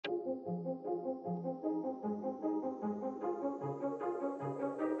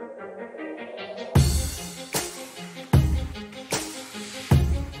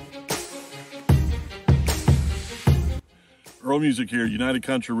Earl Musick here, United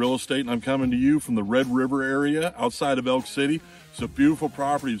Country Real Estate, and I'm coming to you from the Red River area outside of Elk City. It's a beautiful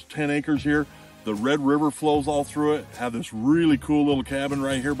property. It's 10 acres here. The Red River flows all through it. Have this really cool little cabin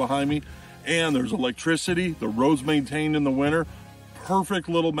right here behind me. And there's electricity. The road's maintained in the winter. Perfect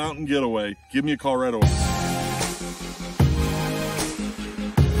little mountain getaway. Give me a call right away.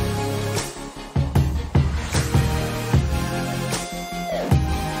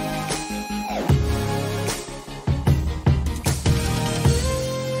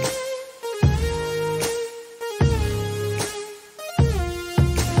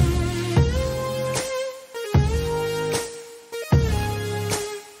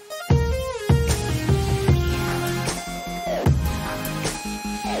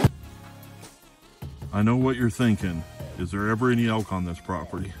 I know what you're thinking. Is there ever any elk on this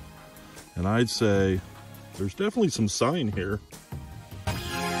property? And I'd say there's definitely some sign here.